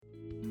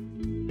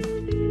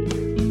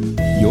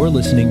You're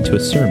listening to a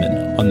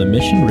sermon on the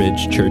Mission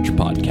Ridge Church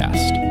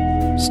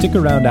podcast. Stick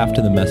around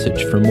after the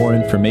message for more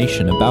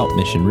information about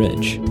Mission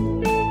Ridge.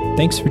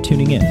 Thanks for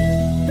tuning in.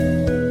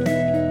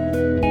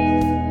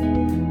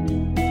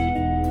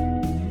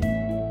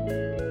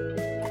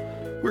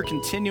 We're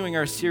continuing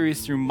our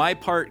series through my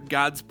part,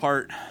 God's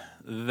part,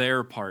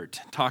 their part,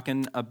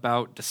 talking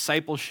about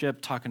discipleship,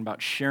 talking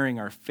about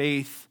sharing our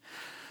faith,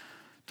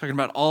 talking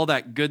about all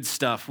that good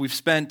stuff. We've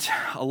spent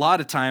a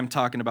lot of time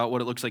talking about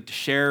what it looks like to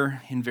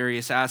share in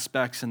various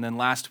aspects, and then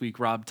last week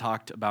Rob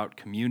talked about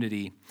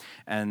community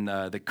and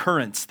the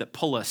currents that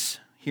pull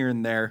us here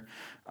and there,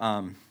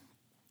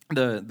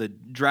 the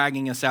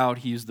dragging us out.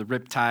 He used the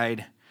rip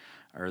tide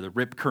or the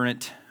rip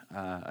current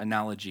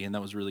analogy, and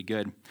that was really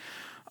good.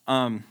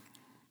 And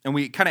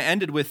we kind of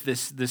ended with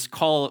this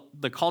call,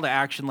 the call to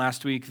action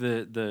last week.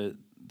 The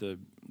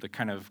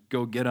kind of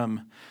go get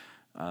 'em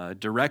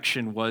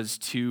direction was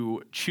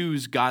to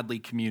choose godly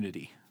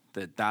community.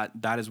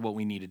 That is what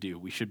we need to do.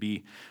 We should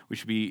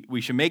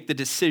make the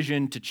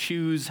decision to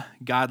choose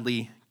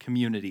godly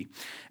community.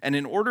 And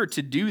in order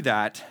to do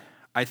that,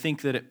 I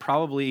think that it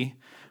probably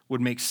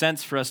would make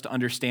sense for us to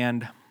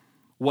understand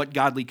what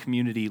godly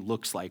community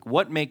looks like.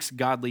 What makes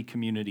godly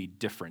community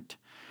different?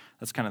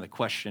 That's kind of the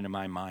question in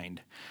my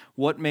mind.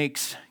 What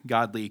makes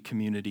godly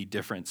community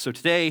different? So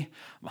today,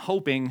 I'm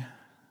hoping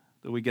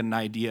that we get an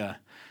idea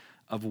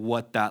of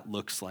what that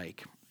looks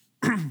like.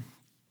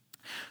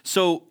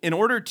 So in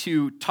order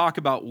to talk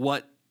about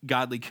what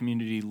godly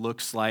community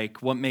looks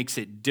like, what makes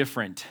it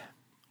different,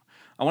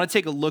 I want to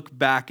take a look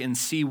back and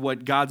see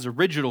what God's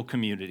original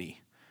community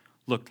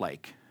looked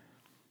like,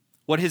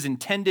 what his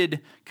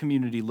intended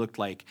community looked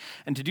like.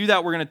 And to do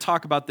that, we're going to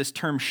talk about this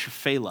term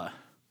Shephelah,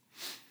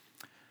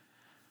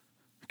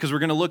 because we're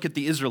going to look at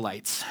the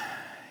Israelites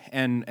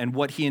and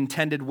what he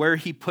intended, where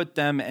he put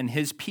them, and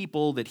his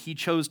people that he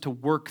chose to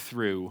work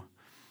through.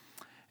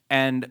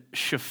 And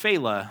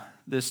Shephelah,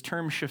 this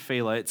term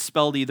Shephelah, it's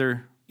spelled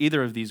either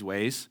of these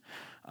ways.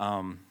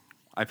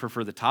 I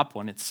prefer the top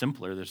one. It's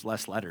simpler. There's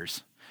less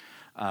letters.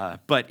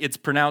 But it's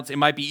pronounced, it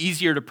might be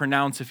easier to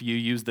pronounce if you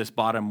use this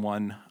bottom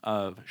one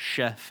of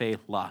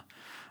Shephelah.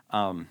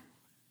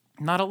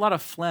 Not a lot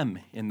of phlegm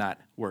in that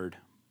word,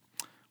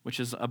 which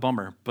is a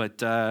bummer.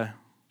 But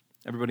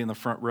everybody in the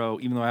front row,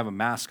 even though I have a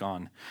mask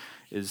on,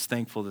 is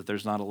thankful that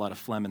there's not a lot of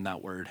phlegm in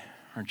that word.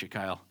 Aren't you,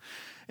 Kyle?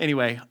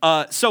 Anyway,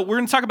 so we're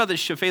going to talk about the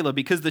Shephelah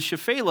because the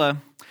Shephelah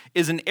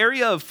is an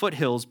area of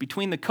foothills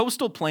between the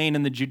coastal plain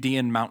and the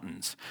Judean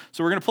mountains.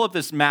 So we're going to pull up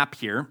this map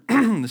here,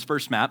 this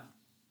first map,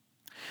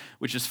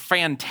 which is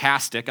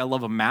fantastic. I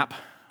love a map,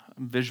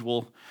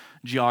 visual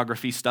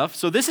geography stuff.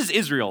 So this is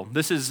Israel.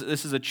 This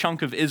is a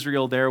chunk of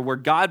Israel there where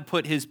God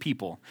put his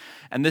people.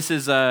 And this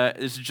is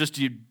just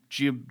a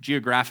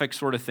geographic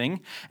sort of thing.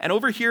 And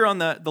over here on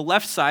the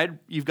left side,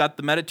 you've got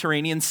the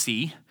Mediterranean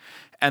Sea.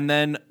 And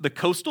then the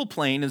coastal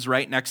plain is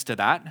right next to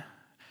that.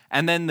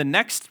 And then the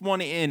next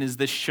one in is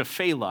the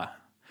Shephelah.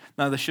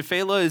 Now, the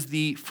Shephelah is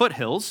the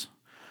foothills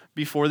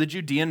before the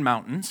Judean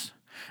mountains.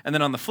 And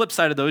then on the flip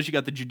side of those, you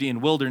got the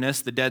Judean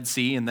wilderness, the Dead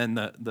Sea, and then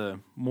the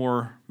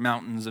more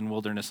mountains and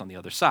wilderness on the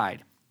other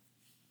side.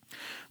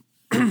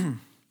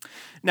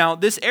 Now,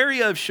 this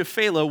area of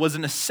Shephelah was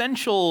an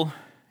essential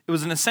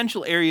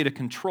area to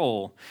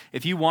control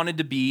if you wanted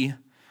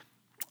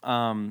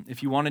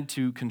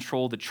to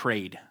control the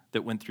trade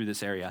that went through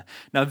this area.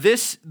 Now,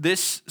 this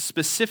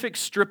specific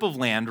strip of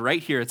land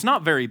right here, it's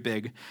not very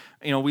big.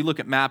 You know, we look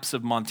at maps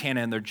of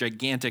Montana and they're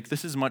gigantic.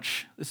 This is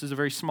a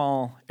very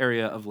small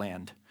area of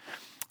land.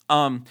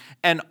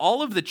 And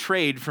all of the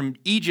trade from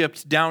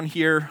Egypt down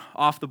here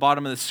off the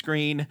bottom of the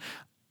screen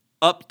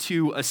up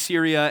to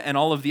Assyria and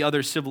all of the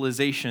other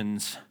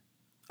civilizations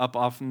up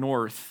off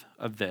north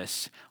of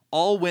this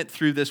all went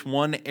through this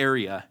one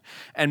area,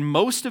 and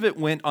most of it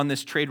went on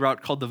this trade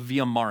route called the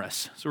Via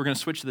Maris. So we're going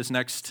to switch to this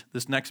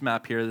next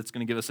map here that's going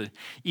to give us an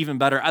even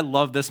better. I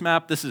love this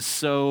map. This is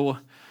so,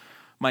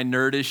 my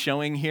nerd is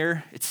showing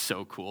here. It's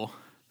so cool.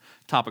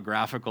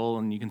 Topographical,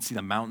 and you can see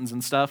the mountains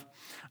and stuff.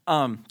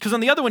 Because on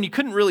the other one, you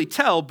couldn't really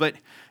tell, but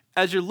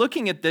as you're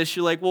looking at this,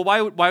 you're like, well,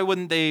 why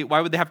would they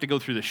have to go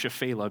through the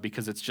Shephelah?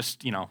 Because it's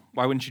just,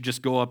 why wouldn't you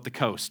just go up the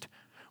coast?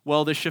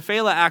 Well, the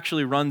Shephelah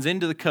actually runs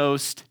into the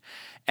coast,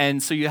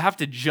 and so you have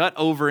to jut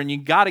over, and you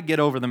got to get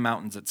over the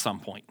mountains at some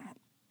point.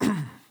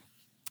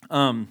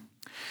 And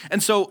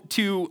so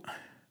to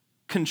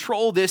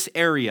control this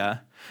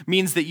area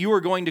means that you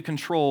are going to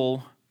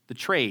control the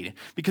trade,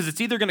 because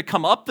it's either going to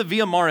come up the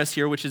Via Maris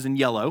here, which is in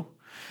yellow,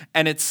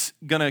 and it's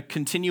going to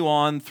continue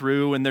on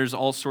through, and there's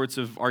all sorts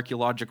of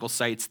archaeological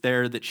sites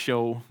there that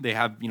show they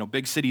have,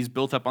 big cities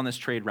built up on this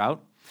trade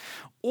route.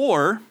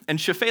 And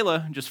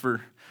Shephelah,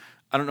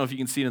 I don't know if you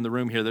can see it in the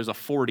room here, there's a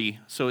 40.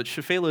 So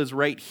Shephelah is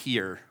right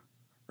here,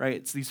 right?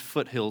 It's these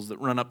foothills that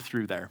run up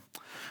through there.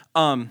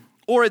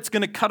 Or it's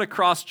going to cut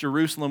across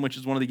Jerusalem, which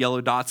is one of the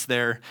yellow dots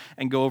there,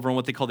 and go over on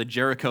what they call the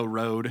Jericho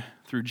Road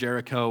through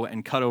Jericho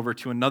and cut over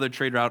to another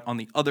trade route on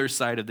the other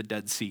side of the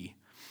Dead Sea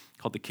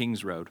called the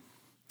King's Road.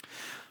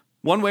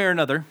 One way or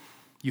another,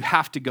 you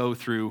have to go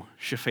through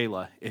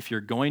Shephelah if you're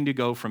going to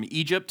go from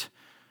Egypt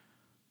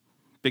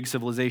big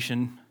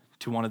civilization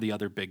to one of the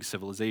other big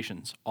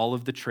civilizations. All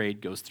of the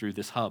trade goes through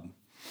this hub.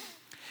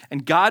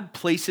 And God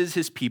places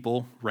his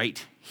people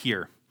right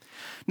here.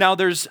 Now,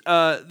 there's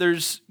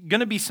going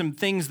to be some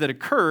things that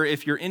occur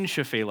if you're in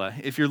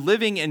Shephelah. If you're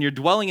living and you're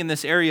dwelling in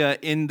this area,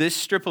 in this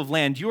strip of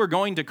land, you are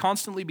going to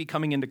constantly be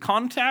coming into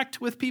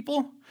contact with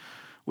people,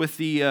 with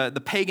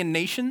the pagan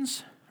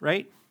nations,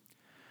 right?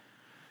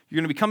 You're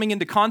going to be coming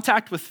into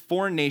contact with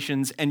foreign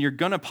nations, and you're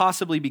going to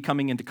possibly be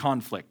coming into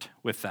conflict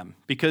with them,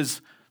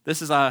 because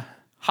this is a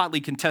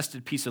hotly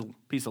contested piece of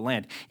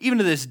land. Even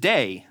to this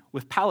day,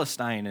 with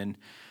Palestine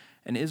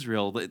and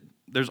Israel,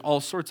 there's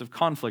all sorts of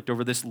conflict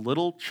over this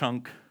little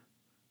chunk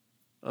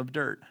of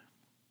dirt.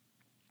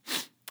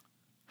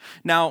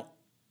 Now,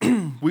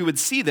 we would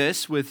see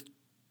this with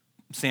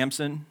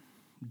Samson,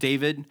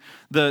 David.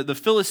 The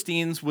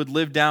Philistines would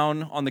live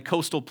down on the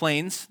coastal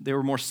plains. They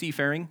were more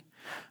seafaring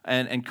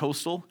and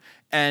coastal,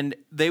 and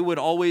they would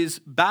always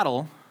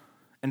battle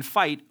and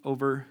fight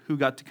over who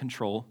got to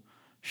control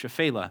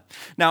Shephelah.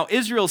 Now,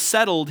 Israel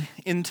settled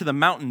into the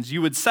mountains.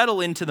 You would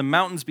settle into the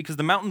mountains because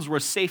the mountains were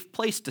a safe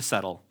place to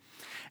settle,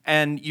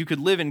 and you could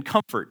live in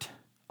comfort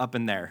up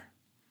in there,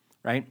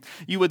 right?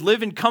 You would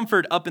live in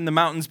comfort up in the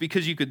mountains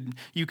because you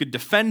could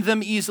defend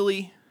them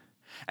easily,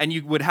 and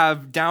you would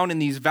have down in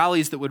these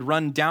valleys that would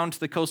run down to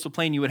the coastal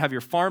plain, you would have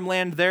your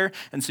farmland there,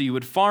 and so you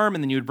would farm,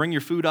 and then you would bring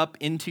your food up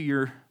into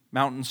your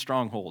mountain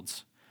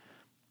strongholds.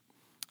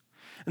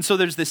 And so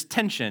there's this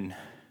tension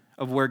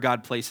of where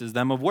God places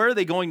them, of where are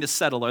they going to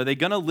settle? Are they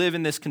going to live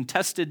in this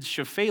contested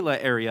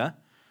Shephelah area,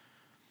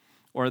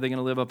 or are they going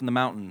to live up in the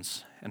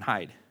mountains and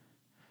hide?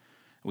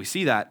 We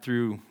see that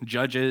through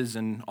Judges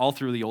and all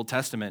through the Old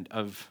Testament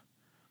of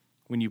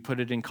when you put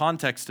it in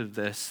context of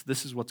this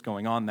is what's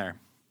going on there.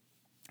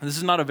 And this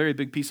is not a very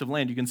big piece of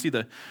land. You can see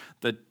the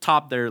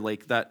top there,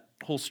 like that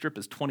whole strip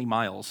is 20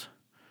 miles.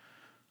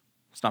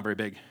 It's not very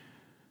big.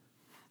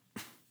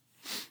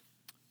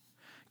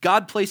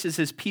 God places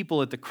his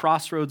people at the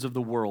crossroads of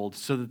the world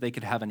so that they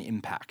could have an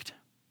impact.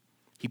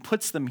 He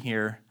puts them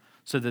here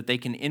so that they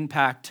can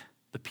impact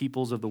the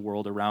peoples of the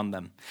world around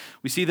them.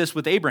 We see this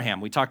with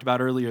Abraham. We talked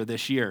about earlier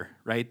this year,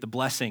 right? The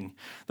blessing,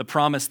 the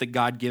promise that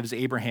God gives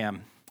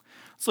Abraham.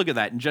 Let's look at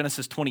that in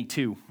Genesis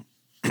 22.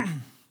 It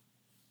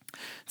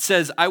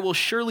says, I will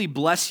surely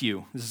bless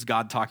you. This is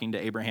God talking to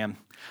Abraham.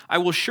 I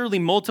will surely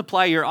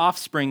multiply your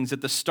offsprings as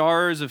the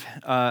stars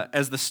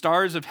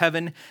of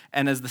heaven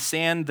and as the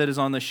sand that is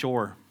on the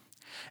shore.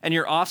 And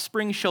your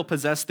offspring shall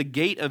possess the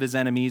gate of his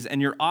enemies,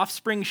 and your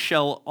offspring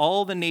shall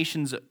all the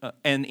nations,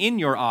 and in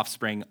your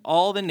offspring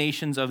all the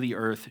nations of the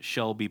earth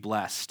shall be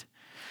blessed,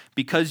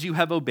 because you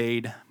have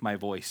obeyed my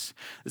voice.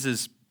 This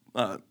is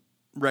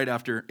right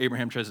after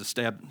Abraham tries to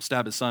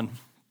stab his son,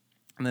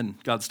 and then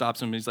God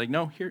stops him, and he's like,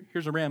 no,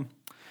 here's a ram.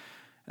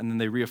 And then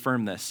they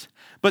reaffirm this.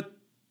 But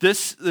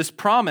this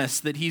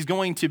promise that he's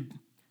going to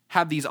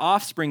have these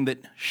offspring that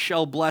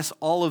shall bless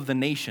all of the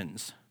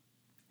nations.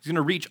 He's going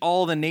to reach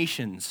all the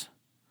nations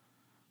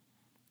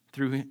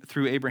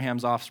through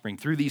Abraham's offspring,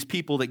 through these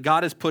people that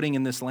God is putting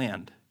in this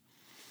land.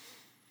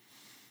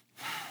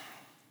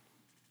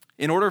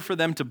 In order for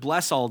them to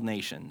bless all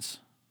nations,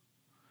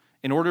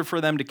 in order for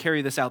them to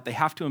carry this out, they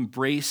have to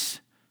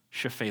embrace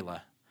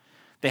Shephelah.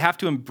 They have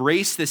to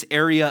embrace this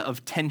area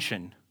of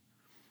tension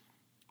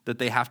that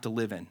they have to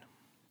live in.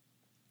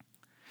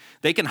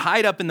 They can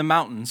hide up in the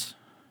mountains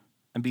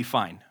and be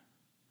fine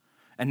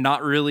and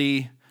not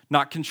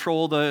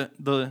control the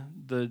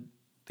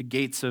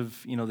gates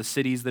of, the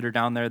cities that are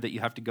down there that you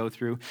have to go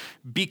through.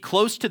 Be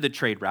close to the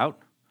trade route,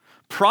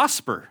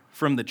 prosper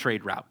from the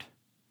trade route,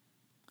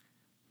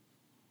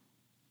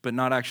 but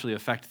not actually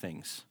affect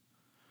things,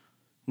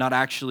 not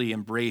actually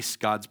embrace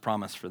God's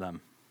promise for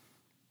them.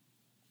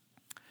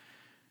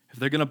 If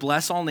they're going to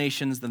bless all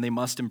nations, then they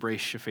must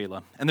embrace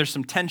Shephelah. And there's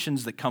some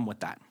tensions that come with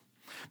that.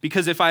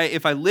 Because if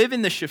I live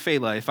in the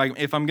Shephelah,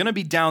 if I'm going to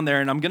be down there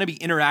and I'm going to be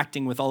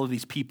interacting with all of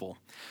these people,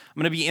 I'm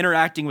going to be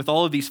interacting with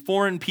all of these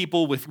foreign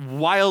people with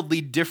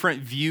wildly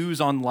different views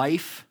on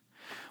life,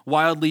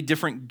 wildly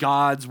different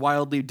gods,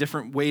 wildly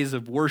different ways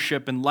of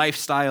worship and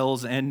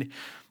lifestyles and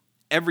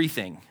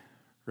everything,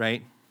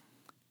 right?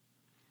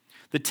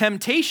 The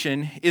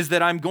temptation is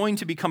that I'm going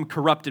to become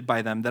corrupted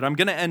by them, that I'm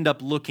going to end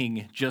up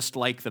looking just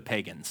like the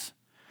pagans,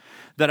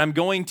 that I'm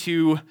going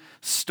to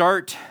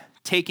start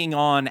taking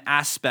on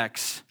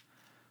aspects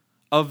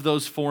of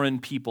those foreign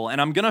people, and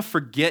I'm going to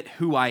forget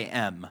who I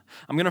am.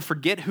 I'm going to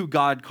forget who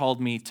God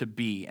called me to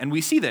be. And we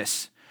see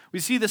this. We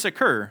see this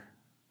occur.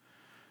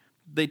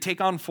 They take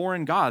on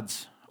foreign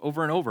gods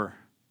over and over.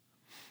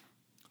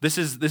 This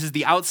is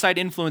the outside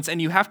influence,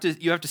 and you have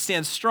to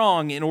stand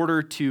strong in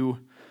order to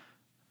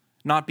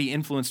not be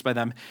influenced by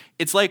them.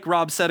 It's like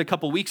Rob said a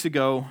couple weeks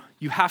ago,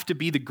 you have to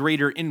be the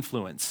greater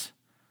influence.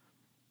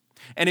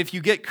 And if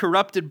you get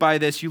corrupted by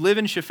this, you live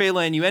in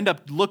Shephelah and you end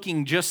up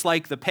looking just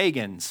like the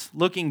pagans,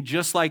 looking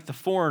just like the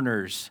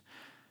foreigners,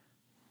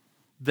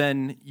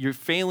 then you're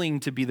failing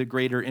to be the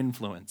greater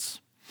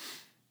influence.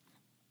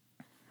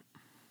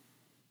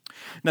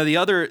 Now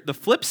the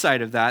flip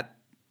side of that,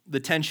 the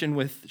tension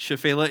with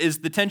Shephelah, is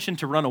the tension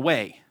to run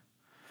away.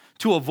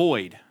 to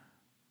avoid,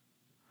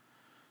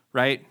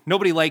 right?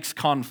 Nobody likes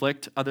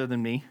conflict other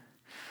than me.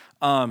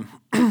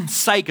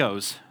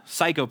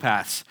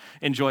 Psychopaths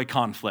enjoy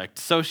conflict.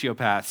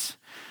 Sociopaths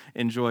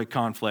enjoy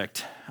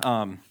conflict.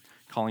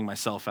 Calling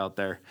myself out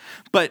there.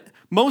 But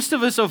most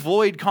of us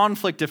avoid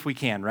conflict if we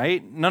can,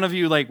 right? None of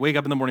you wake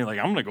up in the morning I'm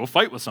going to go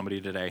fight with somebody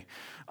today.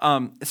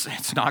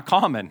 It's not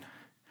common.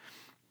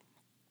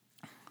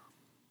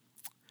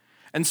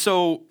 And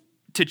so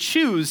to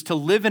choose to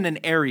live in an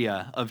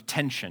area of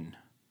tension,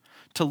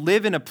 to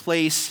live in a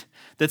place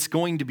that's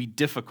going to be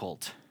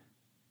difficult,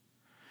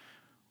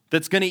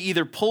 that's going to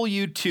either pull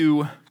you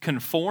to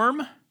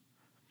conform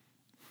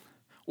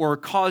or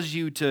cause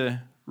you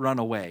to run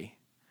away,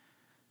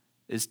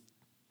 is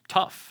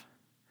tough.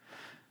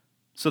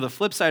 So the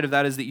flip side of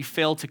that is that you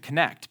fail to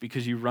connect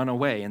because you run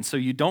away. And so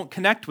you don't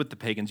connect with the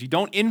pagans. You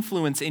don't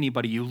influence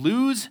anybody. You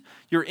lose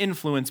your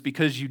influence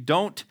because you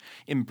don't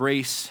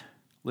embrace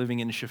living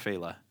in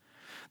Shephelah.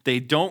 They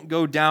don't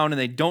go down and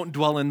they don't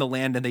dwell in the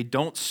land and they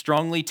don't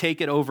strongly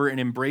take it over and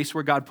embrace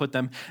where God put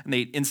them. And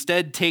they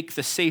instead take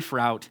the safe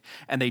route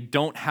and they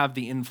don't have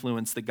the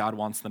influence that God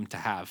wants them to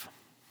have.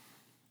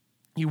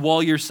 You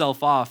wall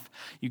yourself off.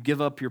 You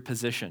give up your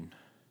position.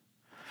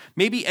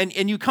 Maybe,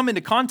 and you come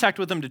into contact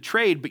with them to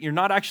trade, but you're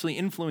not actually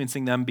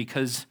influencing them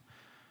because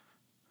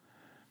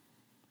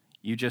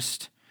you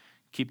just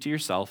keep to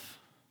yourself.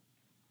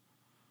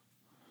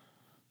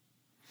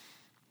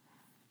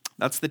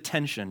 That's the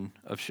tension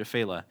of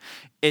Shephelah.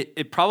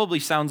 It probably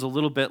sounds a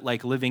little bit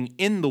like living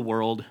in the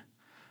world,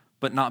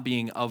 but not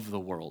being of the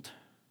world,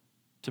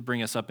 to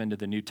bring us up into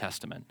the New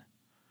Testament,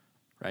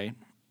 right?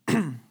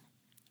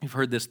 You've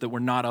heard this, that we're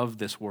not of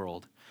this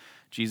world.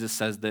 Jesus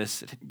says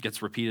this. It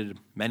gets repeated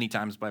many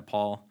times by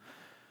Paul.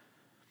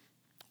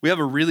 We have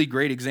a really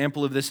great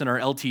example of this in our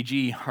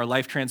LTG, our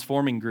Life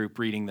Transforming group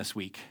reading this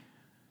week.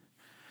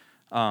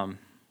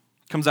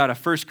 Comes out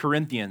of 1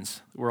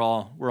 Corinthians. We're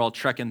all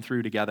trekking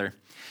through together.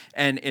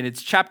 And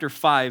it's chapter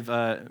 5.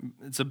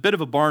 It's a bit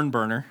of a barn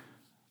burner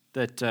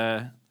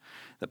that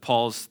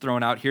Paul's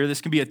throwing out here.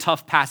 This can be a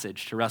tough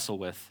passage to wrestle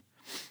with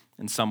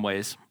in some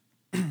ways.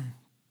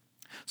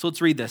 So let's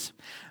read this.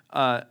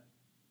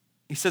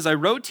 He says, I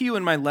wrote to you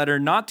in my letter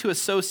not to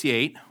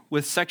associate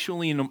with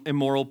sexually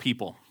immoral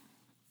people.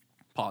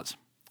 Pause.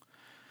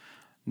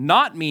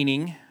 Not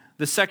meaning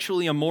the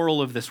sexually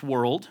immoral of this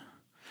world,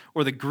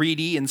 or the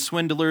greedy and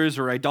swindlers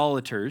or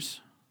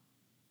idolaters,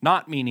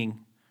 not meaning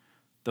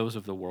those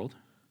of the world.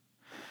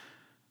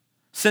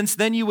 Since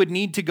then you would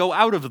need to go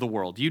out of the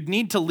world. You'd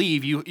need to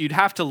leave. You'd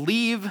have to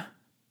leave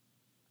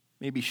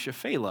maybe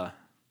Shephelah.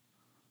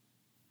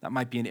 That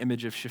might be an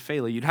image of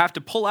Shephelah. You'd have to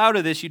pull out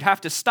of this. You'd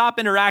have to stop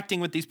interacting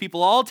with these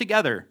people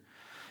altogether.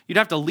 You'd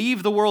have to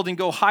leave the world and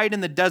go hide in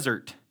the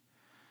desert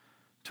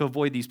to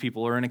avoid these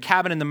people, or in a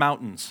cabin in the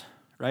mountains,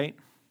 right?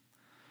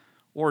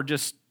 Or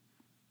just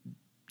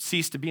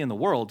cease to be in the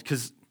world,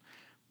 because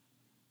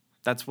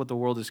that's what the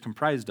world is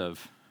comprised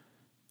of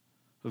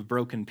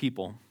broken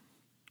people.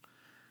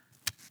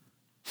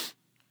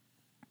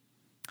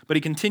 But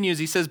he continues,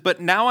 he says,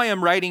 but now I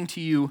am writing to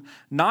you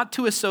not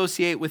to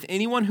associate with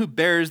anyone who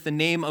bears the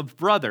name of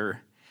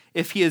brother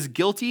if he is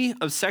guilty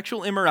of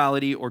sexual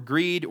immorality or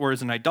greed or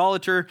is an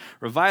idolater,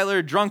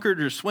 reviler,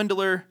 drunkard, or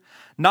swindler,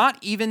 not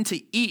even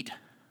to eat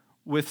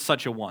with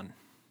such a one.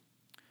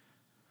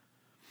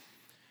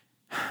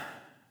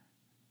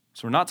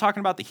 So we're not talking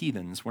about the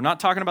heathens. We're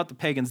not talking about the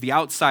pagans, the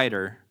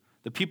outsider,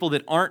 the people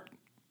that aren't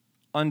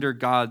under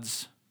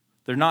God's,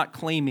 they're not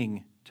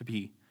claiming to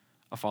be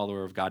a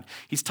follower of God.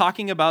 He's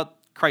talking about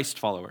Christ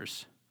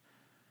followers,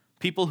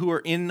 people who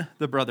are in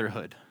the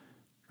brotherhood,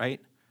 right?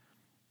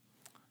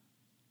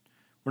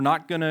 We're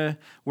not gonna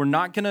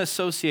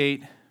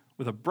associate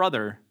with a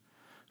brother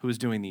who is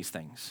doing these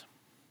things.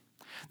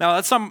 Now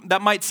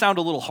that might sound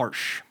a little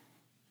harsh,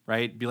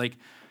 right? Be like,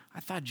 I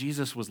thought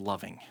Jesus was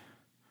loving,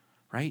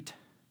 right?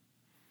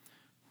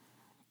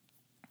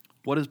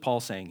 What is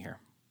Paul saying here?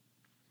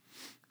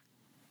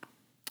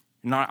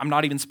 I'm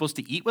not even supposed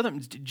to eat with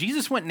him.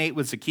 Jesus went and ate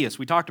with Zacchaeus.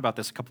 We talked about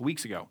this a couple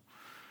weeks ago.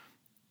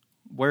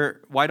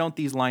 Why don't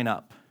these line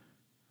up?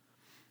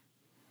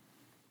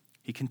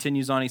 He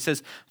continues on. He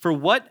says, for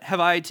what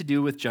have I to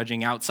do with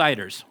judging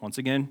outsiders? Once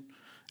again,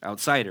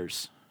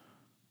 outsiders.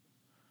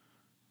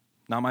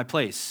 Not my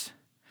place.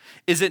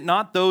 Is it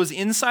not those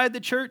inside the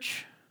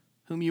church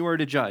whom you are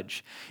to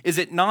judge? Is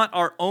it not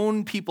our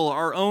own people,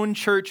 our own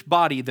church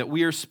body that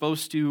we are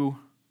supposed to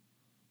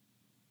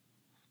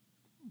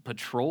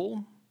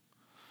patrol?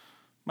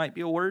 Might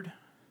be a word.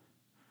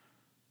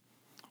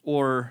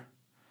 Or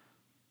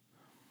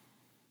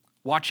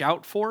watch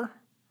out for?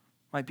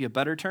 Might be a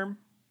better term.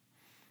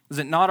 Is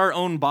it not our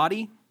own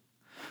body?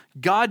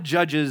 God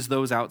judges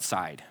those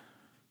outside.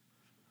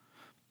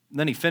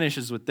 Then he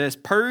finishes with this,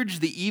 purge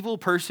the evil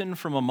person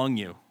from among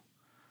you.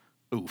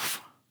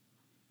 Oof.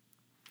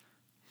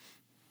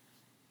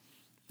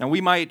 Now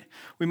we might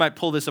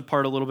pull this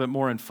apart a little bit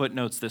more in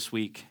footnotes this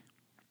week.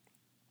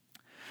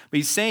 But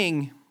he's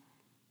saying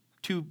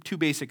two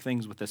basic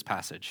things with this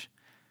passage.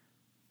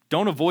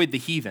 Don't avoid the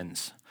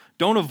heathens.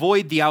 Don't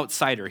avoid the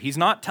outsider. He's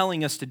not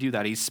telling us to do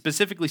that. He's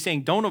specifically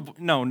saying,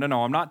 no,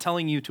 I'm not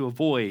telling you to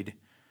avoid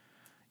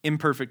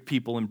imperfect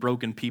people and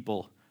broken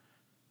people.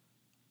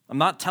 I'm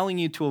not telling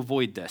you to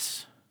avoid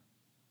this.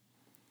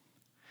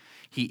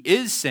 He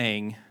is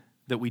saying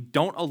that we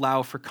don't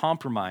allow for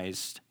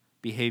compromised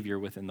behavior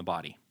within the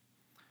body.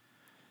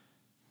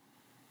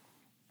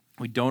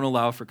 We don't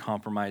allow for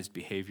compromised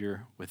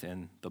behavior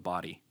within the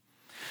body.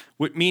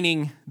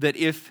 Meaning that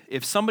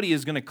if somebody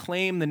is going to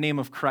claim the name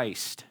of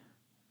Christ,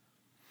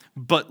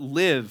 but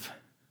live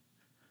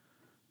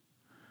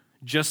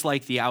just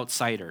like the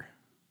outsider,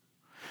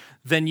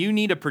 then you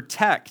need to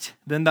protect.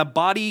 Then the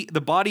body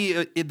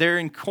there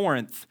in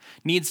Corinth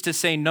needs to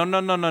say,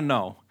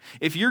 no.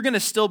 If you're going to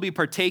still be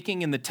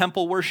partaking in the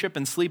temple worship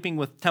and sleeping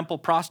with temple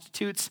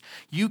prostitutes,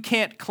 you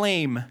can't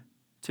claim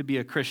to be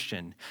a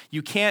Christian.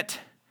 You can't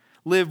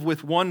live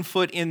with one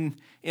foot in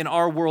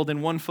our world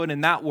and one foot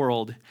in that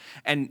world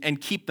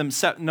and keep them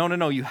set.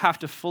 No. You have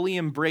to fully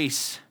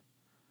embrace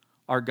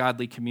our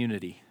godly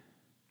community.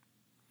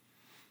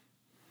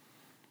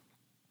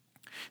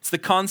 It's the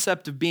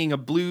concept of being a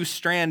blue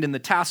strand in the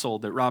tassel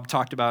that Rob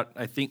talked about.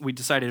 I think we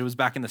decided it was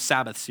back in the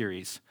Sabbath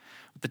series.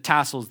 The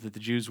tassels that the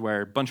Jews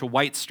wear, a bunch of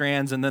white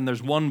strands, and then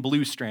there's one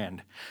blue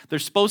strand. They're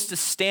supposed to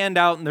stand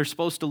out and they're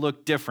supposed to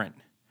look different.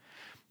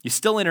 You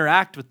still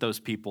interact with those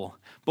people,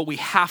 but we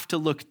have to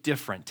look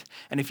different.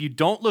 And if you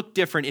don't look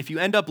different, if you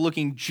end up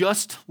looking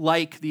just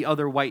like the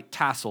other white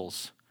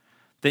tassels,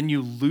 then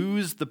you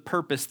lose the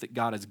purpose that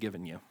God has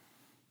given you.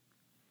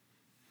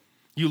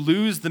 You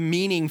lose the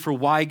meaning for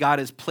why God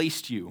has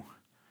placed you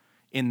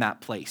in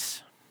that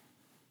place.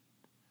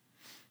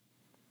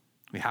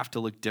 We have to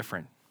look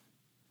different.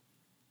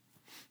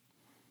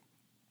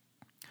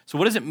 So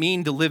what does it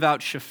mean to live out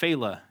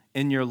Shephelah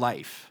in your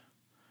life?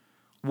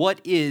 What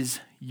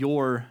is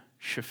your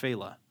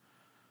Shephelah?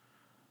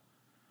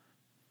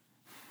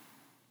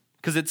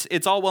 Because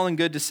it's all well and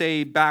good to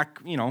say back,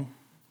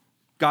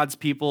 God's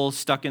people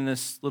stuck in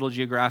this little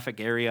geographic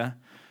area.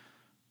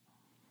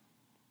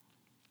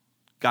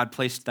 God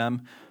placed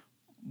them.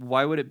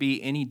 Why would it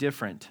be any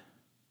different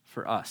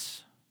for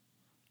us?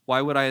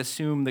 Why would I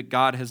assume that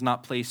God has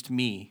not placed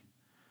me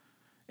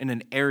in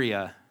an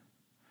area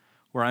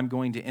where I'm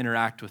going to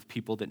interact with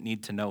people that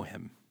need to know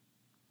him?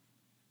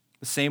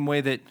 The same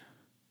way that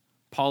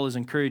Paul is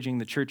encouraging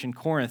the church in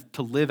Corinth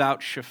to live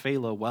out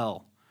Shephelah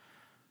well.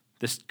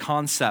 This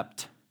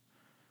concept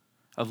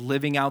of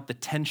living out the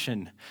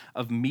tension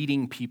of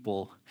meeting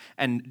people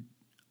and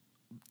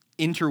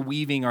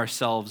interweaving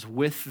ourselves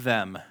with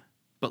them,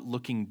 but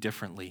looking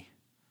differently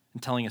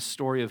and telling a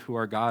story of who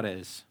our God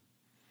is.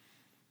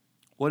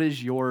 What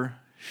is your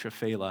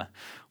Shephelah?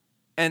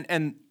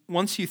 And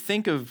once you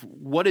think of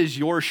what is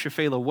your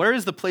Shephelah, where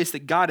is the place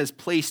that God has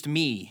placed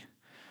me?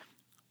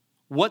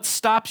 What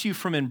stops you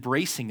from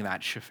embracing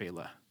that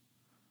Shephelah?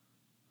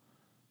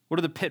 What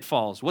are the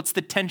pitfalls? What's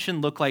the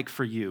tension look like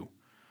for you?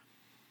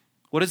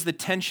 What is the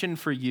tension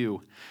for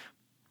you?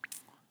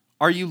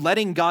 Are you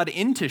letting God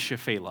into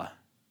Shephelah?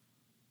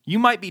 You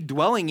might be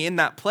dwelling in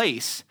that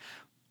place,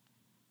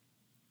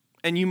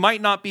 and you might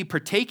not be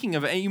partaking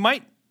of it, and you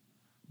might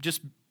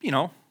just,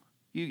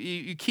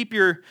 you keep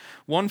your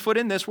one foot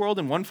in this world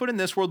and one foot in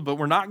this world, but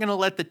we're not going to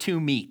let the two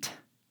meet.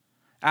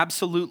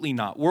 Absolutely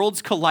not.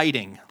 Worlds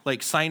colliding,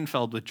 like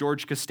Seinfeld with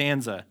George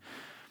Costanza.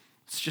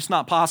 It's just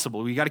not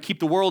possible. We got to keep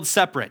the world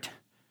separate,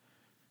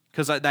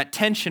 because that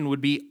tension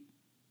would be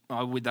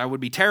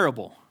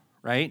terrible,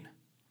 right?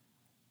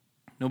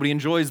 Nobody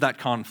enjoys that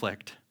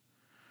conflict.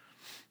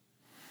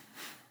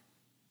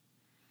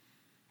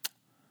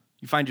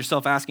 You find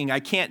yourself asking, I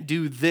can't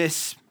do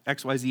this,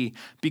 XYZ,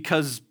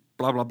 because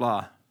blah, blah,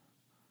 blah.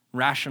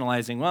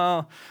 Rationalizing,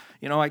 I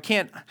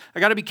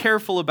got to be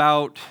careful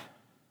about,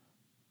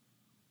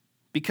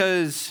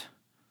 because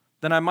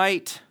then there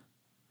might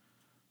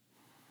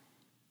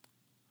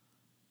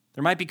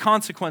be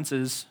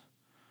consequences.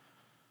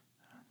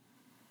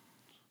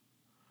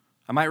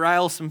 I might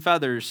rile some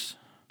feathers.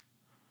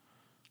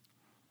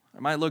 I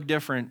might look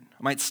different.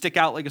 I might stick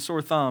out like a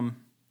sore thumb.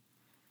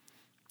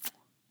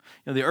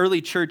 The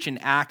early church in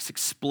Acts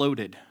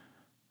exploded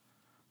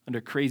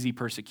under crazy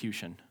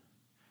persecution.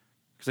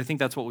 Because I think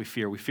that's what we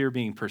fear. We fear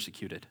being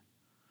persecuted.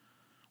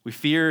 We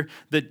fear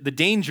the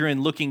danger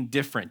in looking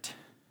different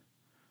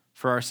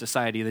for our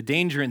society. The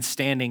danger in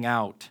standing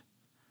out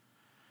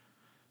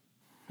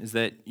is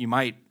that you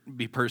might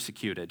be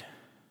persecuted.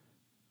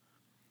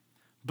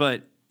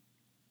 But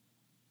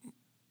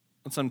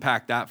let's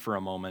unpack that for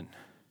a moment.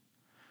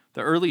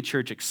 The early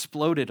church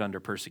exploded under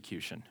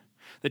persecution.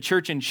 The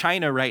church in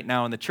China right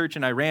now and the church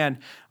in Iran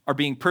are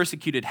being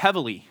persecuted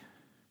heavily.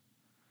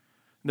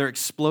 They're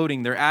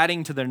exploding. They're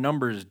adding to their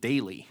numbers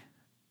daily.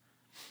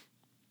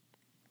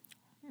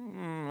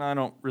 I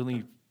don't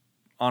really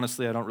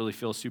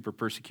feel super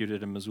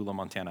persecuted in Missoula,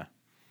 Montana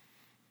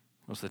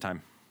most of the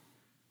time.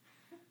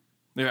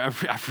 I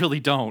really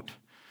don't.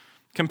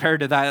 Compared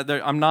to that,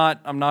 I'm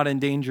not in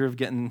danger of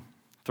getting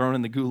thrown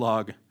in the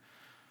gulag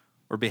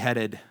or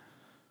beheaded.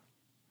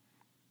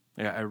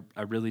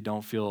 I really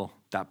don't feel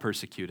that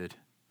persecuted.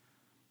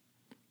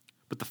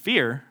 But the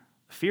fear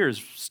is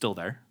still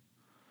there.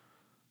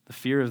 The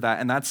fear of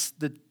that, and that's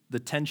the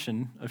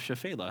tension of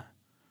Shephelah.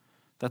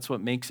 That's what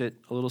makes it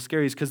a little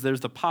scary, is because there's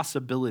the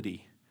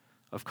possibility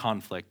of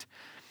conflict.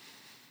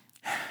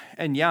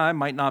 And yeah, I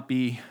might not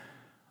be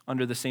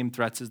under the same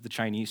threats as the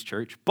Chinese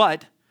church,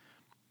 but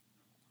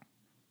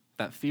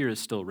that fear is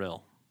still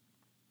real.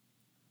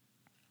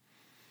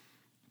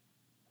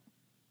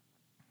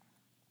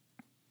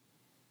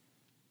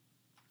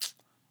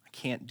 I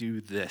can't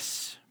do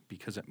this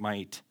because it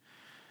might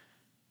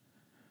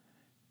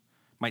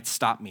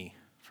stop me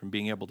from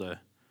being able to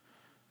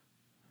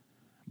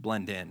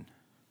blend in.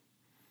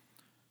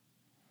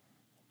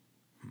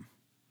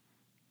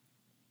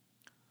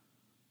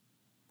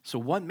 So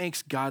what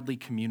makes godly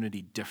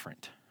community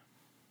different?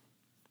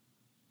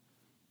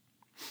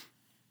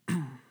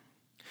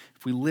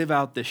 If we live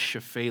out this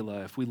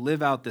Shephelah, if we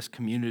live out this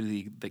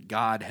community that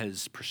God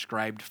has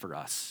prescribed for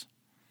us,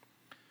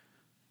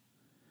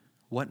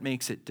 what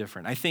makes it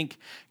different? I think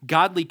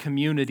godly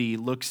community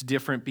looks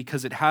different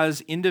because it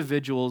has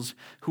individuals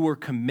who are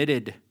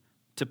committed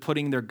to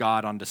putting their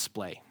God on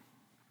display.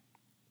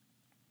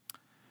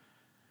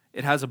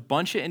 It has a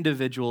bunch of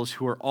individuals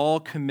who are all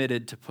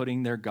committed to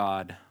putting their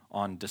God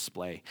on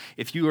display.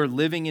 If you are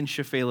living in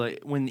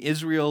Shephelah, when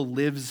Israel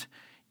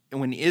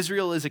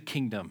is a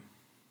kingdom,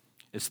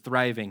 is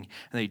thriving,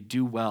 and they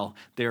do well,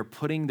 they are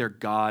putting their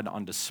God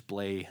on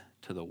display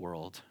to the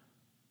world.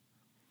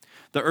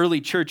 The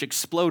early church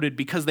exploded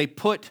because they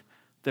put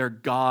their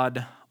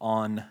God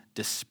on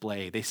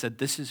display. They said,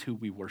 this is who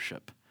we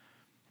worship.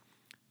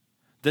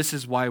 This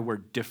is why we're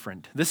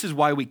different. This is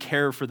why we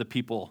care for the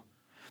people.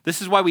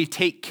 This is why we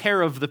take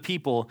care of the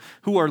people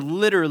who are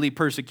literally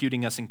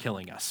persecuting us and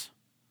killing us.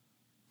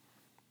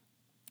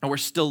 And we're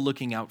still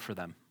looking out for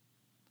them.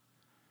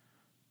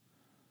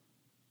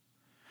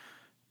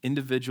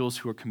 Individuals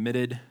who are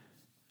committed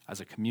as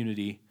a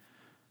community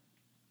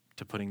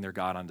to putting their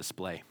God on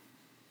display.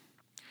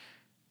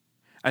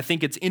 I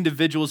think it's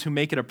individuals who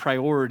make it a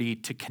priority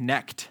to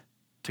connect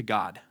to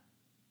God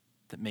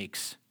that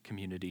makes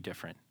community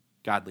different,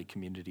 godly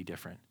community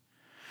different.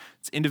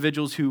 It's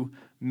individuals who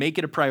make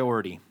it a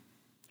priority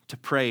to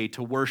pray,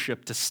 to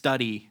worship, to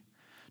study,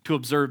 to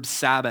observe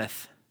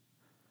Sabbath,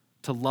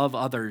 to love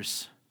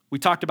others. We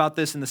talked about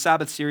this in the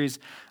Sabbath series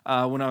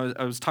when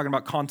I was talking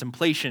about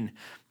contemplation.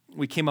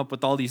 We came up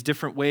with all these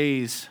different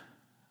ways.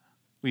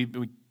 We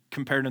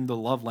compared them to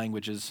love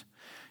languages,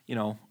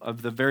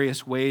 of the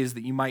various ways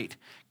that you might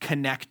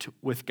connect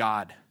with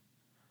God,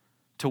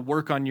 to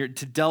work on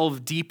to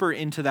delve deeper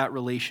into that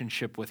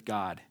relationship with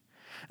God.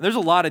 And there's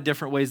a lot of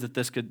different ways that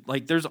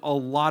there's a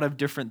lot of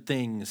different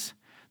things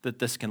that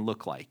this can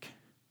look like.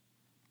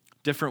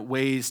 Different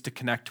ways to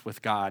connect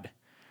with God.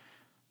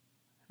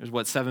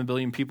 There's 7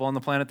 billion people on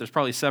the planet? There's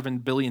probably 7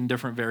 billion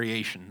different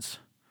variations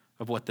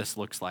of what this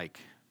looks like.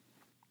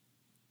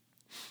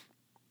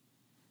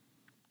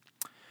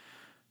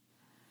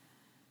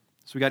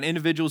 So we got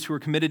individuals who are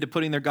committed to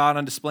putting their God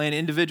on display and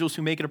individuals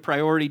who make it a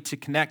priority to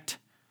connect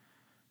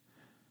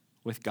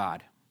with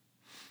God.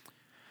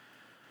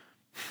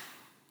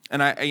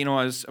 And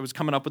I was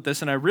coming up with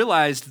this and I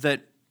realized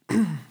that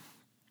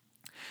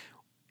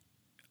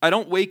I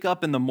don't wake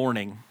up in the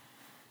morning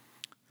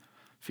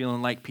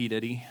feeling like P.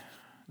 Diddy.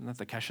 Isn't that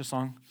the Kesha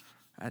song?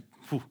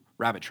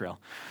 Rabbit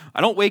Trail.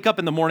 I don't wake up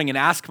in the morning and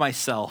ask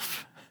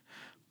myself,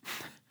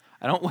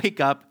 how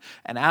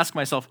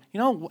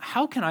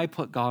can I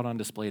put God on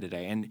display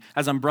today? And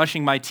as I'm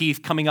brushing my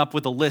teeth, coming up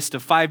with a list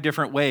of 5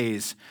 different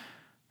ways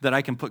that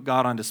I can put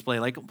God on display.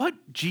 Like, what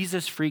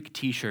Jesus freak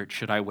t-shirt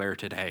should I wear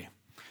today?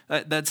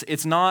 I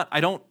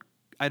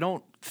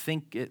don't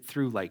think it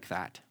through like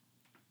that.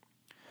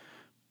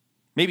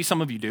 Maybe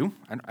some of you do.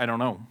 I don't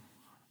know.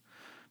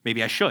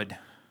 Maybe I should.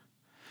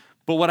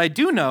 But what I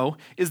do know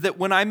is that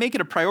when I make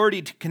it a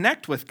priority to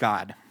connect with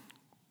God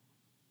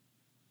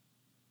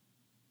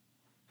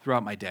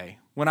throughout my day,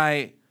 when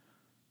I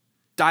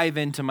dive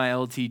into my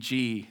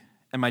LTG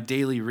and my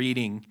daily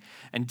reading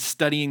and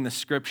studying the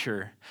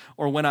scripture,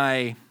 or when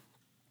I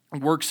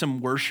work some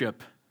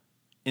worship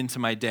into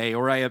my day,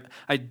 or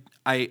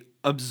I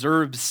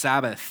observe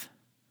Sabbath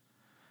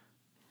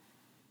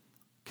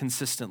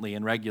consistently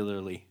and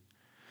regularly,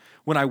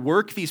 when I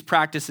work these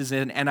practices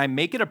in and I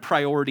make it a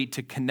priority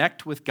to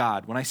connect with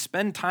God, when I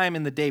spend time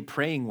in the day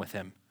praying with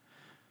Him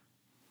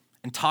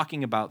and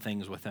talking about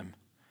things with Him,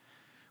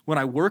 when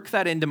I work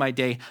that into my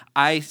day,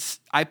 I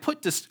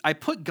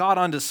put God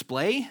on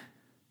display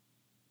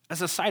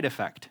as a side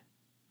effect.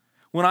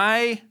 When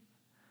I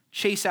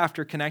chase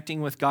after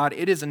connecting with God,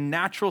 it is a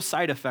natural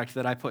side effect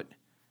that I put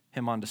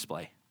Him on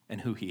display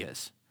and who He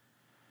is.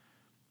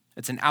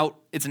 It's an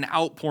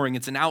outpouring,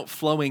 it's an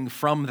outflowing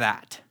from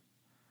that.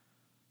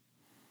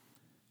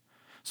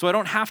 So I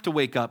don't have to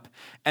wake up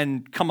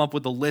and come up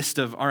with a list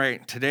of, all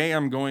right, today I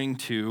don't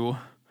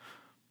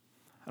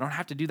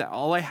have to do that.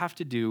 All I have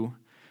to do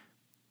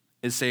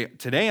is say,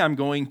 today I'm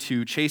going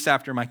to chase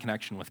after my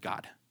connection with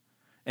God.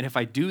 And if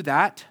I do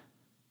that,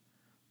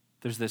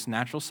 there's this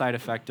natural side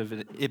effect of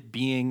it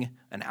being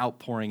an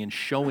outpouring and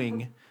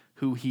showing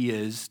who he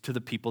is to the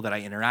people that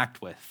I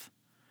interact with?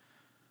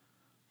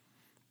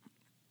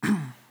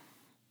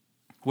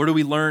 Where do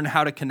we learn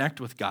how to connect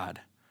with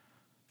God?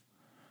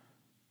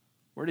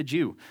 Who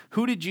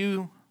did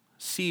you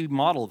see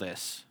model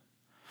this?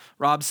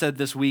 Rob said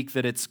this week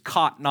that it's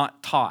caught,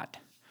 not taught,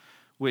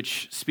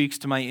 which speaks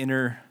to my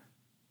inner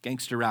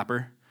gangster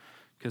rapper,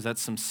 because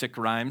that's some sick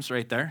rhymes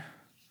right there.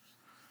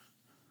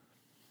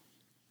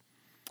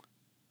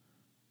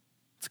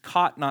 It's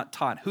caught, not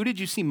taught. Who did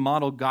you see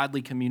model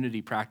godly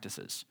community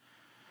practices?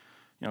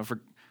 For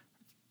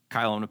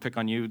Kyle, I'm going to pick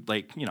on you,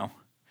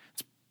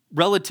 it's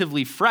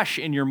relatively fresh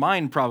in your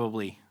mind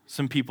probably,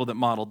 some people that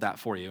modeled that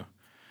for you.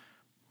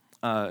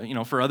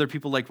 For other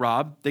people like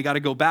Rob, they got to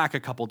go back a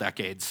couple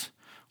decades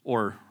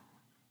or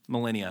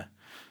millennia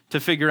to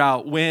figure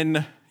out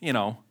when,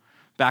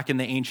 back in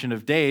the Ancient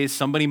of Days,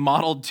 somebody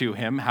modeled to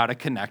him how to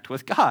connect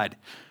with God.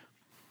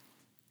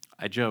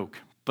 I joke.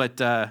 But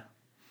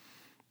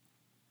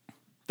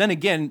then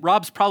again,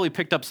 Rob's probably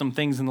picked up some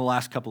things in the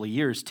last couple of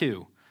years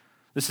too.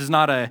 This is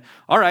not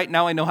all right,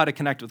 now I know how to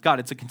connect with God.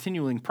 It's a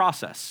continuing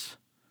process.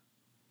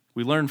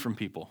 We learn from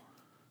people.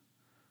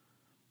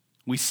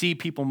 We see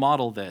people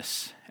model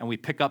this, and we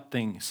pick up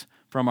things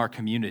from our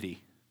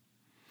community.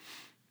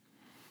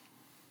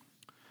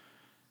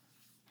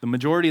 The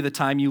majority of the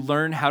time, you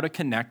learn how to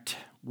connect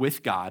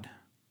with God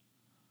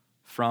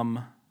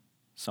from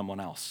someone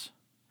else,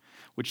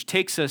 which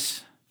takes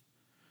us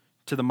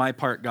to the my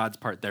part, God's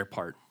part, their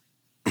part.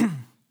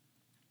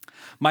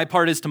 My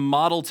part is to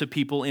model to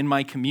people in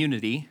my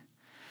community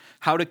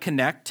how to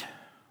connect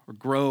or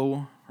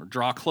grow or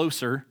draw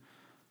closer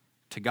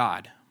to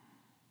God.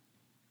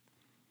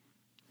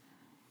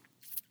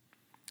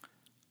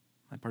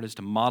 My part is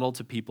to model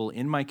to people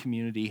in my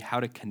community how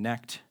to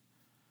connect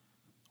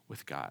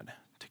with God,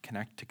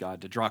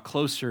 to draw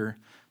closer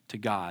to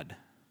God,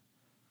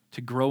 to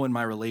grow in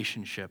my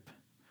relationship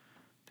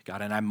to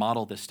God. And I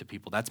model this to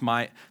people. That's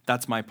my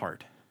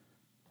part.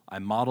 I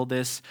model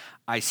this.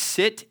 I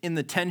sit in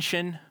the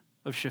tension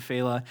of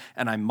Shephelah,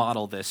 and I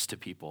model this to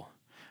people.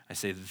 I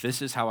say, this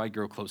is how I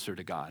grow closer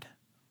to God.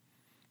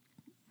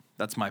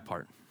 That's my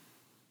part.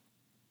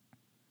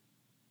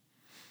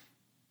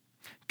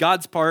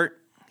 God's part,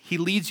 he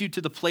leads you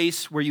to the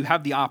place where you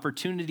have the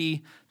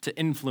opportunity to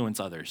influence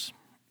others.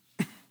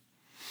 There's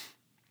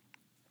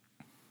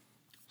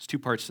two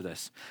parts to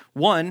this.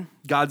 One,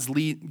 God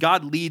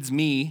leads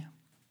me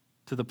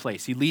to the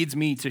place. He leads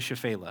me to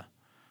Shephelah.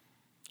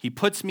 He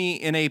puts me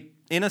in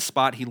a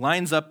spot. He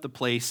lines up the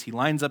place. He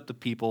lines up the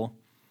people.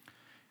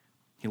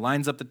 He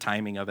lines up the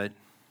timing of it,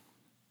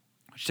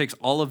 which takes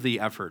all of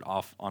the effort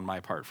off on my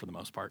part for the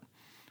most part.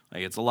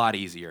 It's a lot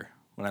easier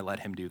when I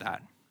let him do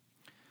that.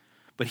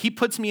 But he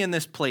puts me in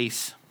this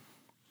place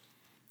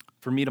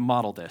for me to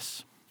model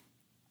this.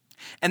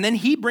 And then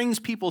he brings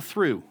people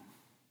through.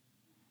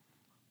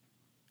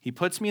 He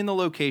puts me in the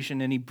location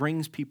and he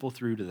brings people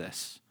through to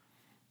this.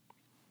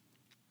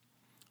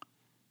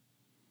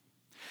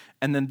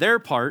 And then their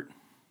part,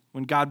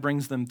 when God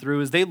brings them through,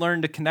 is they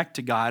learn to connect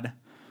to God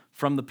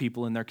from the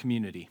people in their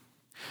community.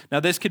 Now,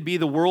 this could be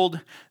the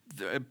world,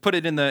 put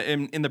it in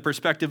the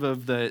perspective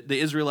of the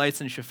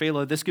Israelites and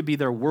Shephelah, this could be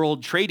their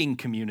world trading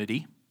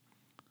community.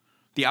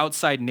 The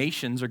outside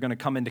nations are going to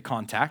come into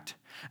contact,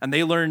 and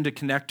they learn to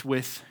connect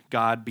with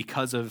God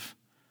because of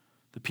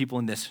the people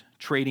in this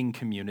trading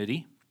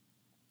community.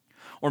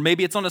 Or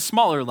maybe it's on a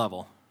smaller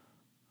level.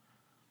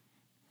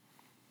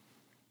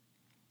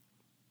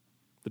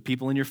 The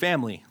people in your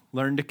family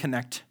learn to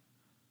connect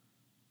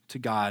to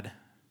God,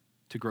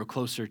 to grow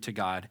closer to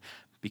God,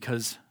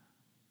 because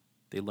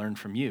they learn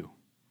from you.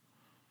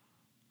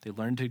 They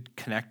learn to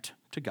connect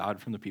to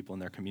God from the people in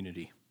their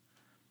community.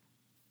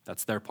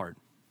 That's their part.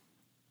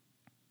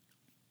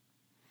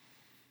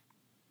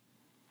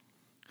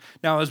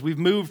 Now, as we've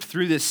moved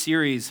through this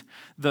series,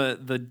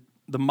 the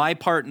my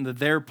part and the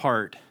their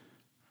part,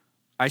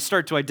 I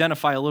start to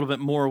identify a little bit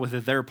more with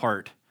the their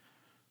part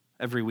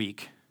every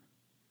week.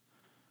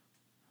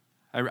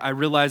 I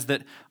realize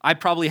that I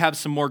probably have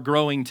some more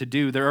growing to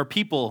do. There are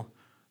people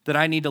that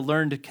I need to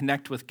learn to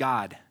connect with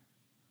God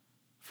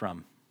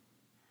from.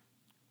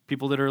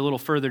 People that are a little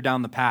further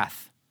down the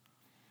path.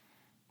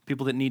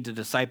 People that need to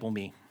disciple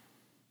me.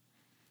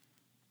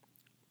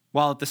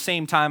 While at the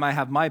same time, I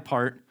have my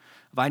part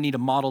of I need to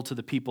model to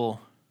the people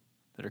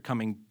that are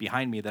coming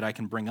behind me that I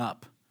can bring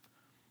up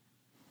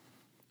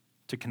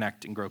to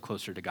connect and grow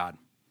closer to God.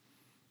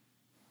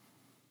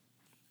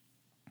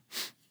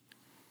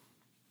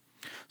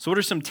 So what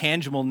are some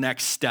tangible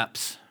next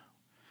steps?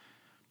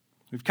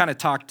 We've kind of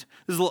talked,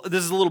 this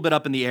is a little bit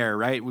up in the air,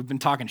 right? We've been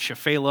talking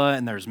Shephelah,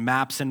 and there's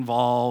maps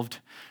involved,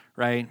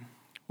 right?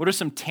 What are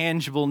some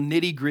tangible,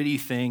 nitty-gritty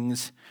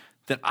things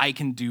that I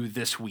can do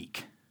this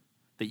week,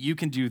 that you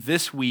can do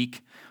this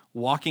week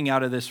walking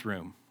out of this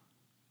room?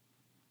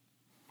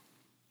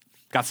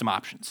 Got some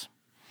options.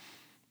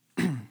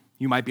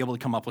 You might be able to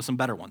come up with some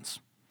better ones.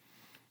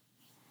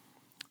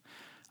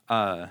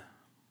 The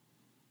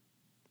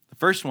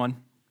first one,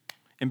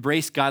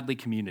 embrace godly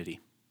community.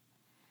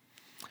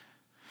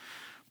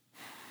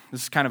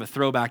 This is kind of a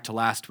throwback to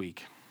last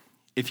week.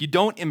 If you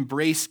don't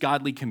embrace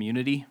godly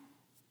community,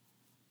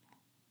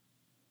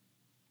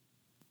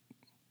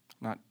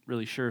 I'm not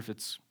really sure if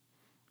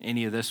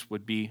any of this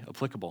would be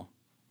applicable.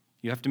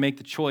 You have to make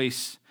the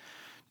choice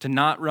to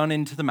not run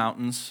into the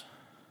mountains.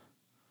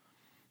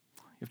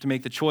 You have to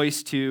make the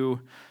choice to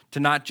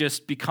not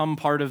just become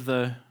part of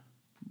the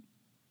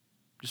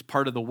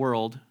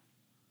world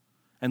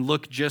and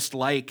look just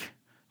like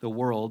the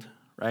world,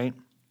 right?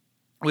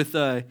 With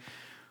the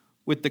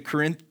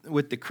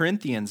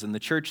Corinthians and the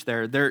church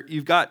there,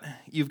 you've got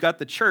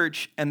the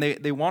church, and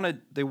they want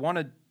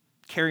to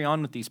carry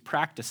on with these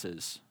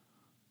practices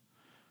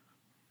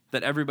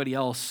that everybody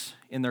else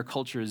in their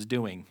culture is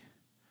doing.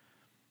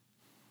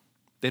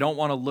 They don't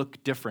want to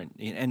look different,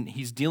 and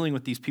he's dealing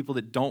with these people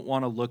that don't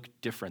want to look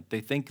different.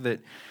 They think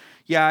that,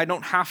 yeah, I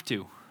don't have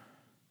to.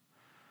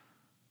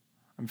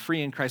 I'm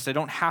free in Christ. I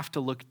don't have to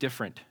look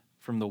different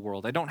from the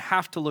world. I don't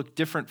have to look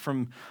different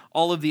from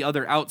all of the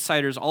other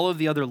outsiders, all of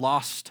the other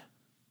lost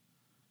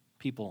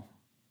people,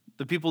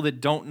 the people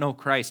that don't know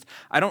Christ.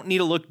 I don't need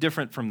to look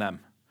different from them.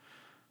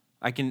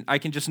 I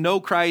can just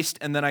know Christ,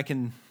 and then I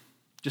can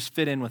just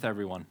fit in with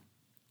everyone.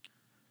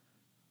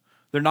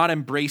 They're not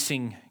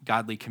embracing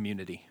godly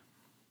community.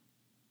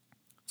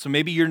 So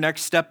maybe your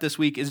next step this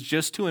week is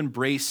just to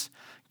embrace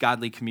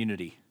godly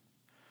community.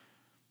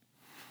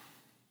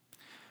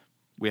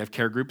 We have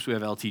care groups, we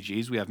have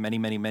LTGs, we have many,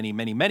 many, many,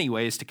 many, many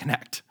ways to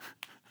connect.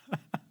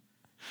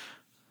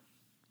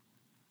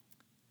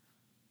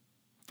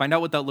 Find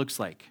out what that looks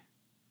like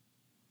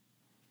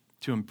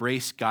to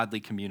embrace godly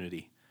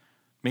community.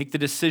 Make the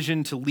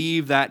decision to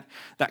leave that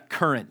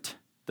current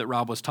that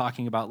Rob was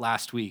talking about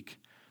last week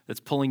that's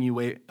pulling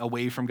you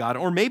away from God,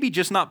 or maybe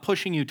just not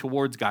pushing you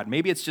towards God.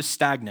 Maybe it's just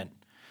stagnant.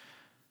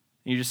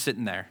 You're just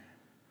sitting there.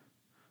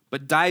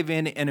 But dive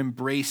in and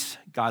embrace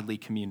godly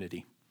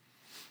community.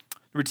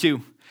 Number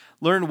 2,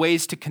 learn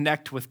ways to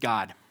connect with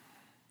God.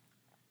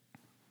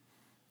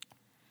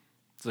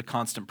 It's a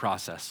constant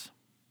process.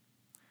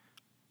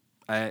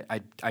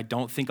 I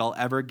don't think I'll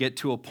ever get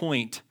to a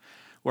point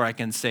where I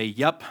can say,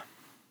 yep,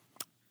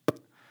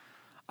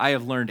 I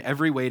have learned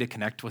every way to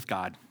connect with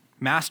God,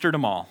 mastered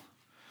them all.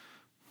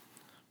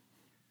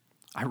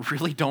 I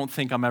really don't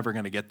think I'm ever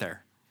going to get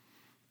there.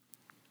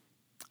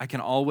 I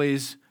can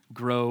always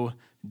grow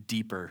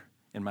deeper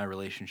in my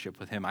relationship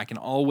with him. I can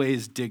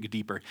always dig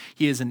deeper.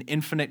 He is an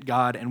infinite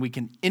God, and we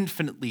can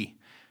infinitely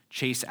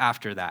chase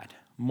after that,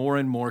 more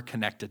and more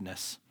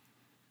connectedness.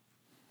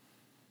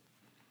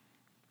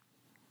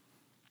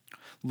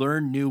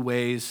 Learn new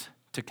ways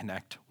to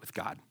connect with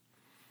God.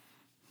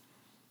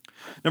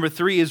 Number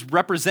 3 is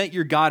represent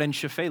your God in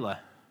Shephelah.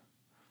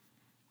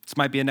 This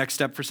might be a next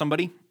step for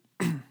somebody.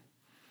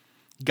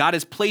 God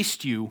has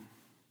placed you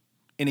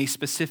in a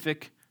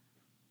specific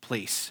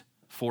place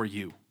for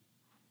you.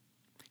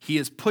 He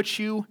has put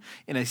you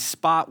in a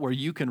spot where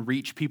you can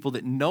reach people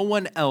that no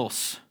one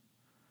else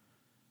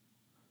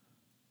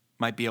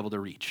might be able to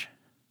reach.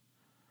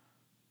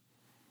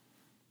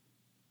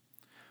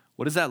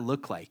 What does that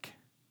look like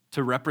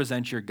to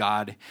represent your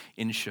God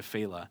in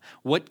Shephelah?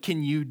 What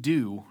can you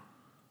do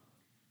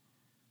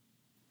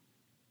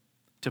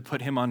to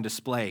put him on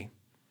display?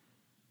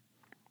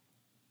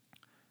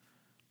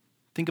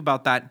 Think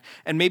about that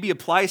and maybe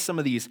apply some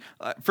of these.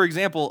 For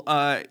example,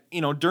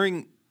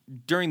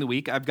 during the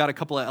week, I've got a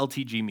couple of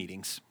LTG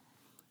meetings.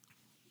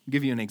 I'll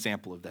give you an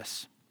example of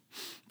this.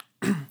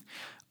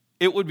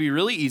 It would be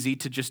really easy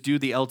to just do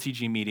the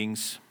LTG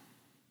meetings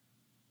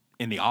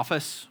in the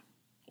office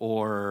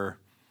or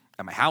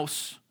at my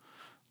house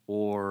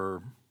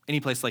or any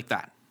place like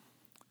that.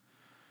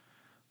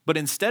 But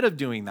instead of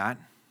doing that,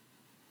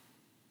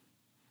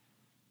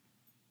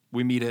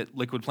 we meet at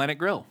Liquid Planet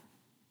Grill,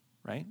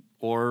 right?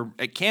 Or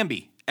it can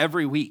be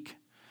every week.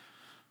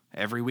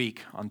 Every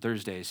week on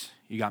Thursdays,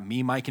 you got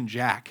me, Mike, and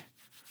Jack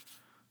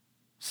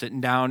sitting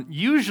down,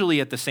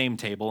 usually at the same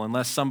table,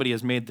 unless somebody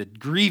has made the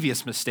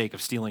grievous mistake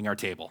of stealing our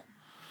table.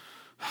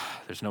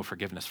 There's no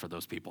forgiveness for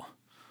those people.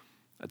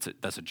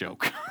 That's a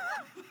joke.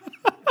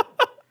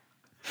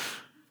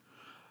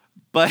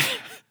 But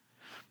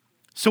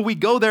so we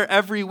go there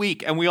every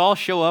week, and we all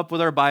show up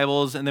with our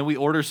Bibles, and then we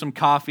order some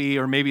coffee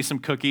or maybe some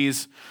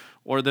cookies,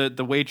 or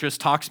the waitress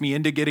talks me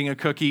into getting a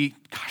cookie.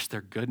 Gosh,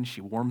 they're good, and she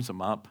warms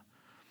them up.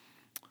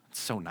 It's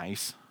so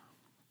nice.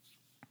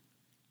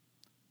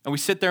 And we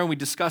sit there and we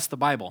discuss the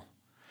Bible.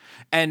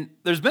 And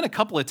there's been a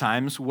couple of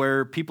times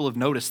where people have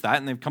noticed that,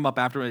 and they've come up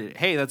after,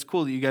 hey, that's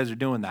cool that you guys are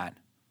doing that.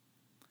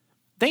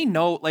 They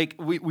know, like,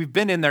 we've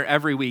been in there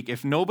every week.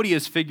 If nobody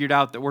has figured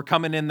out that we're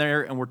coming in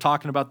there and we're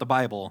talking about the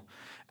Bible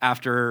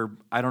after,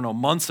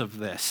 months of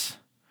this,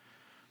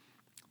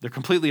 they're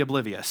completely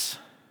oblivious.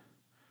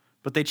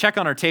 But they check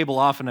on our table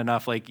often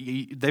enough, like,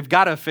 they've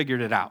got to have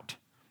figured it out.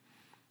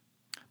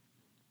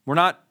 We're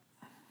not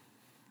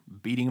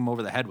beating them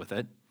over the head with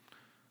it.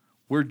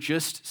 We're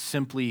just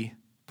simply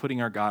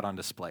putting our God on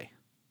display.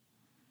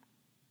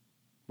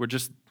 We're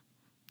just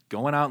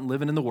going out and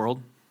living in the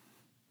world,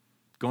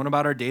 going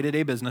about our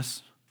day-to-day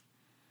business,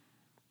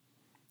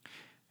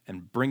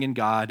 and bringing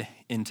God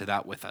into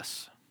that with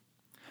us.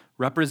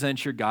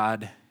 Represent your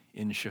God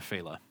in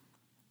Shephelah.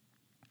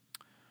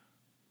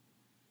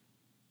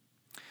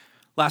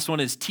 Last one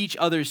is teach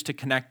others to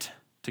connect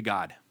to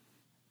God.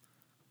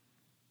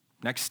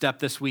 Next step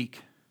this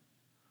week,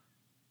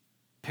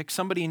 pick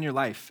somebody in your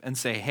life and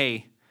say,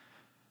 hey,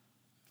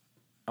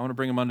 I'm going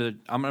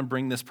to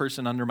bring this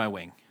person under my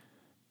wing.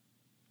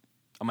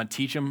 I'm going to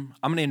teach them.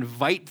 I'm going to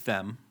invite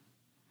them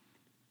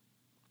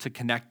to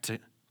connect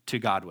to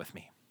God with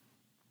me.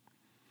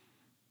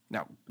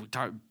 Now, we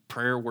talk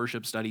prayer,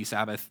 worship, study,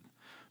 Sabbath, a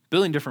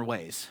billion different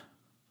ways.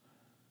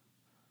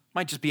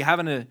 Might just be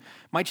having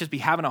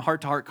a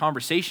heart-to-heart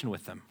conversation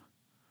with them.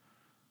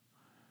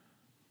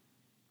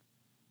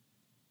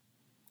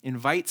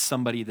 Invite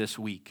somebody this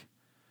week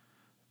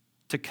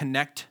to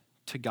connect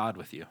to God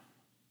with you.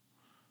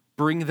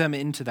 Bring them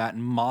into that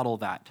and model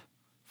that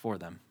for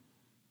them.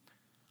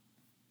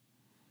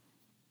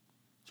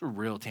 It's a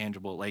real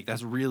tangible,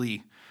 that's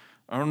really,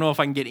 I don't know if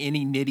I can get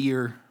any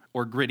nittier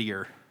or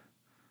grittier.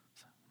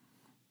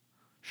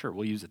 Sure,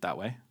 we'll use it that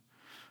way.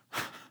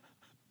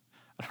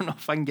 I don't know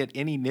if I can get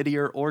any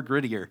nittier or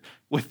grittier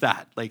with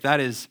that. That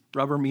is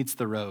rubber meets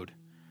the road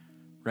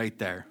right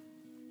there.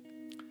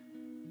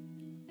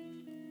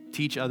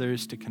 Teach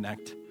others to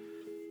connect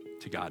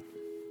to God.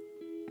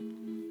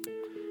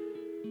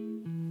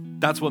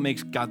 That's what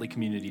makes godly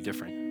community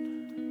different.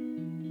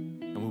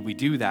 And when we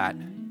do that,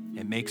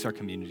 it makes our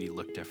community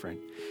look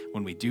different.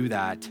 When we do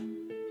that,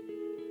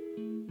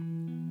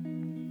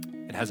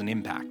 it has an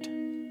impact.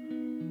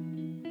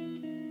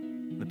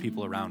 The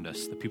people around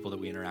us, the people that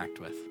we interact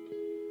with.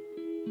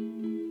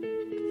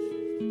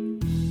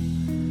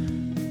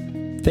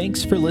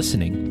 Thanks for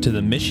listening to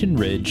the Mission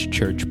Ridge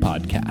Church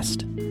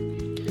Podcast.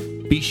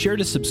 Be sure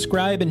to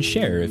subscribe and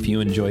share if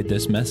you enjoyed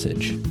this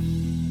message.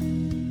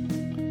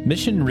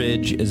 Mission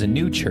Ridge is a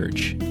new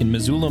church in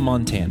Missoula,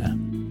 Montana.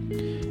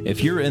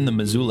 If you're in the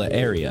Missoula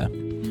area,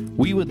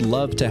 we would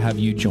love to have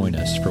you join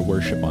us for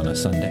worship on a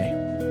Sunday.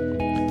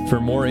 For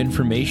more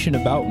information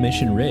about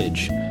Mission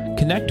Ridge,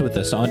 connect with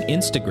us on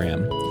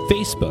Instagram,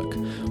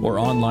 Facebook, or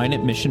online at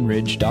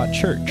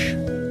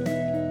missionridge.church.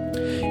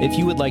 If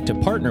you would like to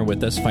partner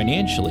with us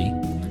financially,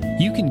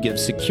 you can give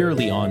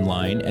securely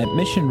online at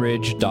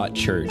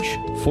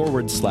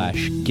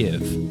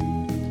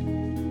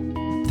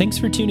missionridge.church/give. Thanks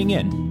for tuning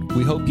in.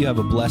 We hope you have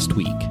a blessed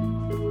week.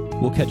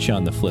 We'll catch you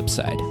on the flip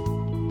side.